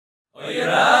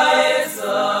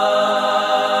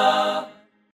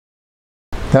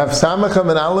Have Samacham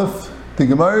and Aleph. The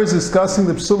Gemara is discussing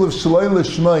the psul of Shaloi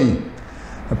L'Shmai.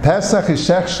 A Pesach is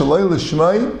Shech Shaloi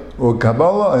L'Shmai, or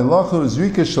Kabbalah Eilachu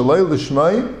Zrika Shaloi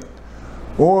L'Shmai,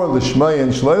 or L'Shmai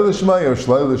and Shaloi L'Shmai, or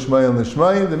Shaloi L'Shmai and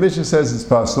L'Shmai. The Mishnah says it's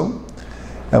possible.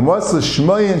 And what's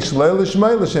L'Shmai and Shaloi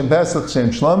L'Shmai? L'Shem Pesach, L'Shem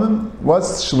Shlamim.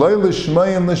 What's Shaloi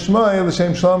L'Shmai and L'Shmai?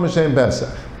 L'Shem Shlamim, L'Shem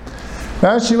Pesach.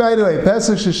 Rashi right away,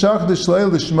 Pesach Sheshach L'Shaloi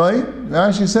L'Shmai.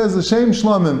 Rashi says L'Shem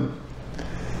Shlamim.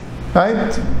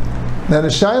 Right? Now the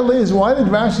shaila is, why did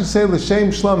Rashi say L'Shem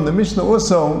Shlamim? The Mishnah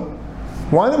also,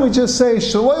 why don't we just say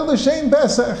Shaloi L'Shem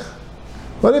Pesach?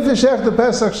 What if you shech the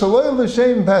Pesach Shaloi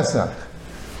L'Shem Pesach?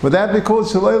 Would that be called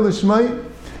Shaloi L'Shmai?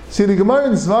 See, the Gemara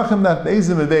in Zvachim that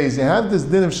Beizim Beis, you have this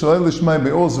din of Shaloi L'Shmai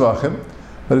by all Zvachim,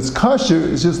 but it's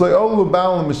kosher. It's just like Olu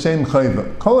Baal M'Shem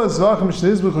Chayva. Kol Zvachim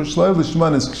Shnizbuch Shaloi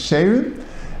L'Shmai is ksherim,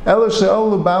 Elo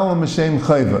she'Olu Baal M'Shem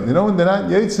Chayva. You know, when they're not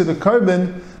yaitz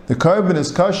the carbon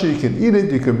is kosher, you can eat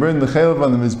it, you can burn the chaylev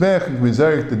on the mizbech, you can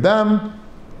mizarek the dam.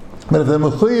 But if they're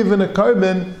mechuyev in a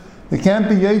carbon, they can't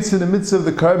be yaitz in the midst of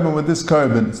the carbon with this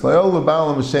carbon. It's like Olu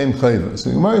Baal M'Shem Chayva. So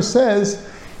the Gemara says,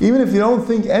 even if you don't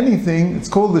think anything, it's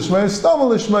called L'Shmai. Stam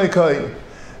L'Shmai Kai.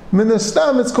 Min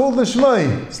Stam, it's called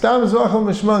L'Shmai. Stam is Vachal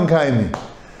Mishman Kaimi.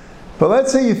 But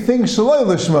let's say you think Shaloi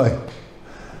L'Shmai.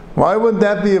 Why would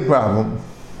that be a problem?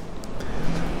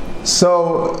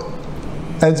 So,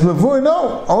 as Mavur,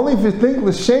 no, only if you think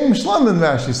L'Shem Shlamim,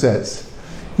 Rashi says.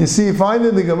 You see, you find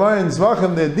in the Gemara in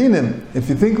Zvachim, the Dinim, if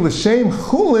you think L'Shem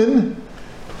Chulin,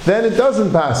 then it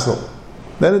doesn't passel.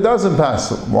 Then it doesn't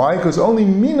passel. Why? Because only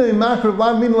Minay Makrav,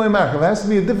 La Minay Makrav. It has to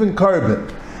be a different carbon.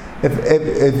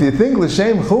 If you think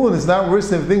L'Shem Chulin is not worse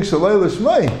than if you think Shaloi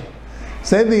L'Shmai.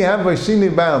 Same thing you have by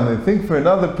Shini Baum. They think for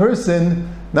another person,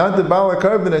 not the Baal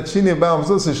carbon at Shini Baum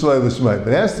is also Shaloi L'Shmai. But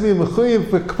it has to be Mechuyev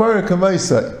for K'para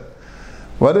Kamaisai.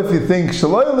 What if you think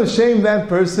Shaloi L'Shem, that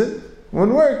person,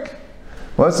 wouldn't work?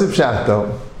 What's the pshat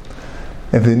though?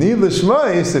 If you need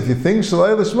L'Shmai, so if you think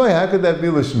Shaloi L'Shmai, how could that be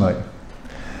L'Shmai?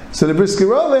 So the Brisker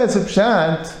Rav adds a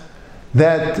pshat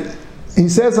that he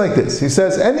says like this. He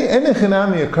says, any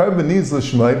chinami, a carbon needs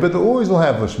L'Shmai, but it always will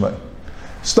have L'Shmai.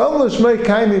 Stam L'Shmai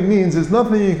kind of means there's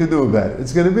nothing you can do about it.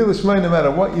 It's going to be L'Shmai no matter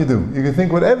what you do. You can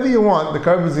think whatever you want, the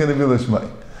carbon is going to be L'Shmai.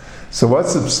 So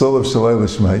what's the psul of Shaloi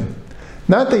L'Shmai?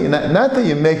 Not that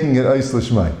you're making it Eis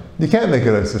L'Shmai. You can't make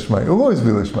it Eis L'Shmai. It will always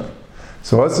be L'Shmai.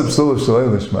 So what's the psul of Shaloi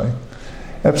L'Shmai?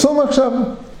 A psul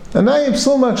machshava. And now you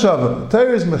psul machshava. The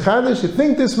Torah is mechadish. You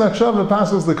think this machshava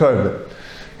passes the carbon.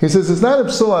 He says it's not a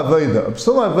psul aveda. A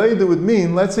psul aveda would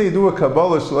mean, let's say you do a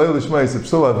Kabbalah Shaloi L'Shmai, it's a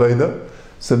psul aveda.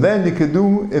 So then you could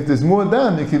do, if there's more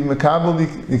dam, you can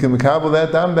makabel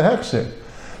that dam behechsher.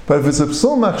 But if it's a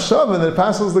psul machshava, then it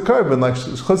passes the carbon, like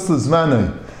chutz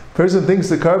l'zmanai. Person thinks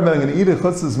the carbon, I'm going to eat a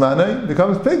chutz l'zmanai,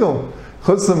 becomes pigel.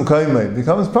 Chutz l'mkaimai,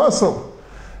 becomes pasul.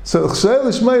 So Shaloi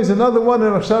L'Shmai is another one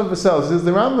in machshava v'sel. Says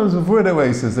the Rambam's before that way.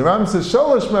 He says the Rambam says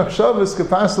shalosh machshavas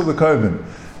kapasel the carbon.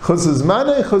 Chutz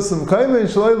l'zmanai, chutz l'mkaimai, and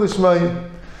Shaloi L'Shmai.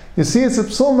 You see, it's a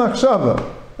psul machshava.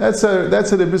 That's how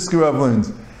the Brisker Rav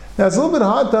learns. Now it's a little bit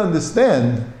hard to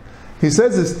understand. He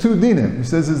says it's two dinim. He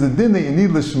says there's a din that you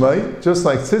need L'Shmai, just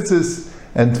like tzitzis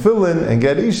and tefillin and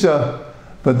get isha.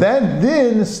 But that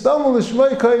din, stam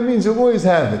L'Shmai kai, means you'll always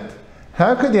have it.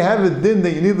 How could you have a din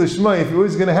that you need L'Shmai if you're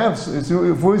always going to have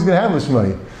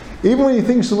L'Shmai? Even when you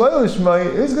think Shaloi L'Shmai,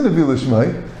 it's going to be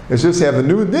L'Shmai. It's just you have a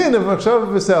new din of machshava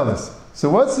v'selis. So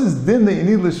what's this din that you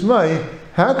need L'Shmai?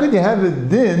 How could you have a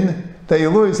din that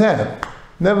you'll always have?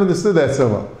 Never understood that so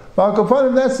well. But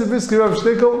that's the Brisker Rav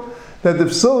shtickle, that the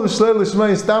psul of Shaloi L'Shmai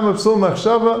is tam of psul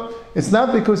machshava. It's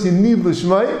not because you need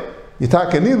L'Shmai, you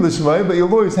taka need L'Shmai, but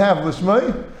you'll always have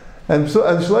L'Shmai. And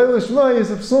Shaloi L'Shmai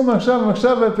is a psul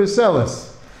machshava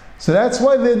peselis. So that's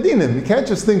why they're dinim. You can't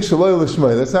just think Shaloi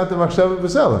L'Shmai. That's not the machshava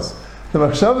peselis. The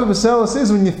machshava peselis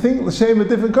is when you think L'Shem a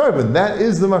different carbon. That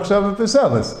is the machshava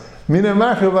peselis. Mina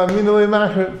machrav, mina le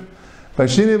machrav. By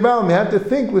Shini Baal, you have to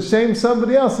think L'Shem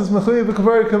somebody else is mechuyev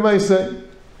b'kavara kamaisai.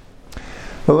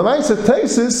 Well, the Maisa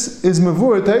Taisis is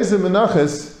Mavur, Taisa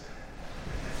Menachas.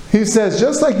 He says,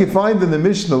 just like you find in the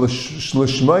Mishnah,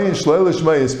 L'Shmai and Shaloi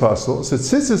L'Shmai is possible, so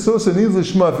tzitzis also needs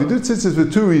L'Shmai. If you do tzitzis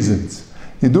for two reasons,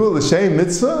 you do it L'Shem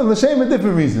mitzvah, and L'Shem a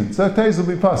different reason. So Taisa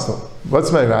will be possible.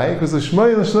 What's my right? Because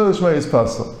L'Shmai and Shaloi L'Shmai is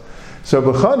possible. So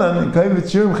B'chanan, in Kayim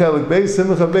V'tzirum Chelik Beis,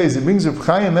 Simcha Beis, it brings Reb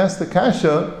Chaim asked the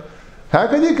Kasha, how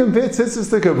can you compare tzitzis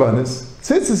to karbanis?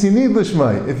 Tzitzis, you need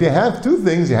L'Shmai. If you have two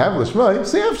things, you have L'Shmai,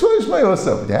 so you have Shaloi L'Shmai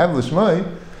also. If you have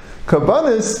L'Shmai,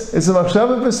 karbanis is a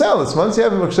machshava v'selis. Once you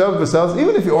have a machshava v'selis,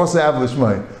 even if you also have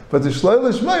L'Shmai, but the Shaloi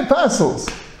L'Shmai passes.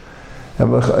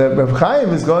 And Reb Chaim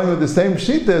is going with the same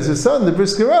shita as his son, the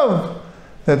Brisker Rav,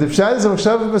 that the Pshat is a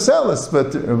Machshava B'Selis.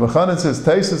 But Reb Chanan says,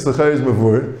 Taisus L'chayr is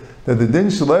Mavur, that the Din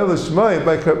Shalei L'Shmai,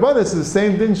 by Karbanis, is the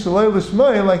same Din Shalei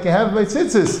L'Shmai like you have by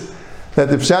Tzitzis, that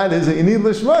the Pshat is that you need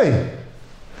L'Shmai.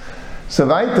 So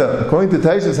Vaita, according to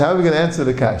Taisus, how are we going to answer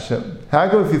the kasha? How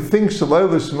come if you think Shalei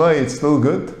L'Shmai, it's still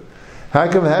good? How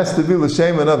come it has to be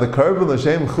L'Shem another Karban,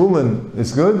 L'Shem Chulin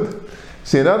is good?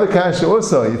 See, another kasha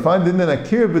also, you find in an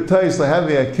Akira B'Tais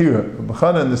L'Havi Akira.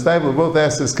 B'chana and the Stable both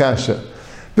ask this kasha.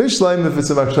 Bishleim, if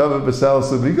it's a Machshava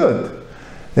B'Selis, would be good.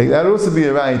 That would also be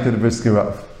a right to the Brisker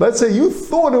Rav. Let's say you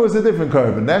thought it was a different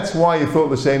Karban. That's why you thought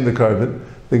L'Shem the Karban.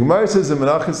 The Gemara says in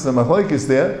Menachos the Machlokes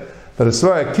there, that as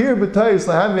far as Akira B'Tais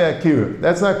L'Havi Akira,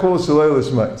 that's not called Shalei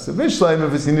L'Shmai. So Bishleim,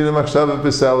 if it's you need a Machshava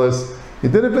B'Selis, you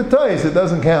did it B'Tais, it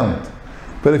doesn't count.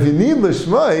 But if you need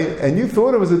L'Shmai, and you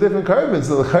thought it was a different Karban,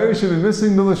 so the L'Chayr should be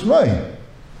missing the L'Shmai.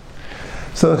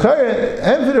 So the L'Chayr,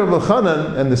 and for Reb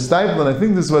Chanan and the Stipler, I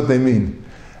think this is what they mean.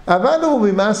 Avada will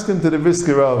be masking to the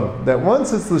Brisker Rav, that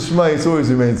once it's L'Shmai, it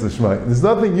always remains L'Shmai. There's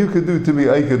nothing you could do to be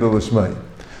Eiked or L'Shmai.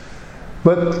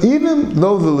 But even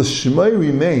though the L'Shmai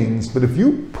remains, but if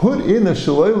you put in a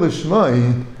Shalei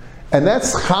L'Shmai, and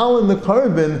that's Chal in the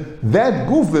Karban, that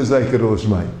goof is Eiked or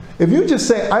L'Shmai. If you just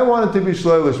say, I want it to be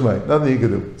Shalei L'Shmai, nothing you could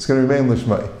do. It's going to remain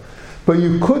L'Shmai. But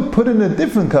you could put in a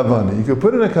different kavanah. You could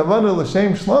put in a kavanah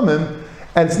L'Shem Shlamim,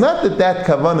 and it's not that that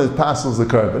kavanah passes the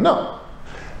Karban. No.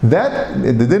 That,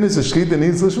 the din is a shchita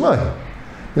needs L'Shmai.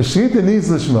 The shchita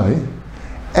needs L'Shmai,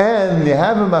 and you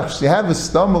have a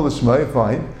stumble L'Shmai,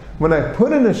 fine. When I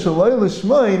put in a Shalei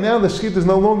L'Shmai, now the shchita is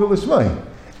no longer L'Shmai.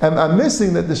 And I'm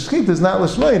missing that the shchita is not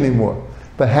L'Shmai anymore.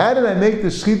 But how did I make the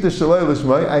shchita Shalei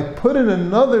L'Shmai? I put in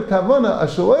another kavana, a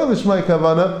Shalei L'Shmai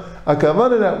kavana, a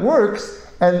kavana that works,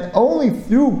 and only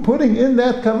through putting in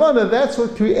that kavana, that's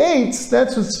what creates,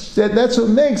 that's what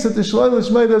makes that the Shalei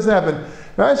L'Shmai doesn't happen.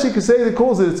 Rashi Kasei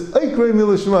calls it, it's Eikrei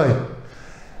L'Shmai.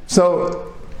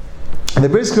 So, the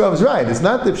Brisker Rav is right. It's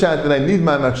not the pshat that I need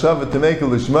my machshava to make a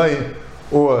L'Shmai,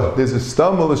 or there's a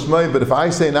stumble L'Shmai, but if I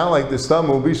say not like the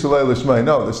stumble, will be Shalei L'Shmai.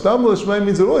 No, the stumble L'Shmai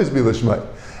means it'll always be L'Shmai.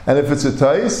 And if it's a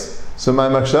tais, so my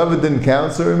machshava didn't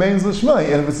count, so it remains L'Shmai.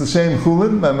 And if it's the same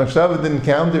chulin, my machshava didn't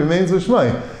count, it remains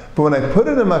L'Shmai. But when I put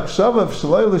in a machshava of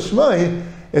Shalei L'Shmai,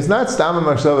 it's not stam a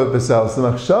machshava b'Selis. The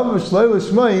machshava of Shalei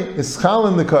L'Shmai is chal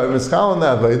in the karban, is chal in the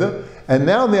aveda, and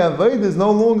now the aveda is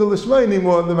no longer L'Shmai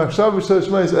anymore. The machshava of Shalei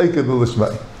L'Shmai is eiked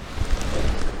L'Shmai.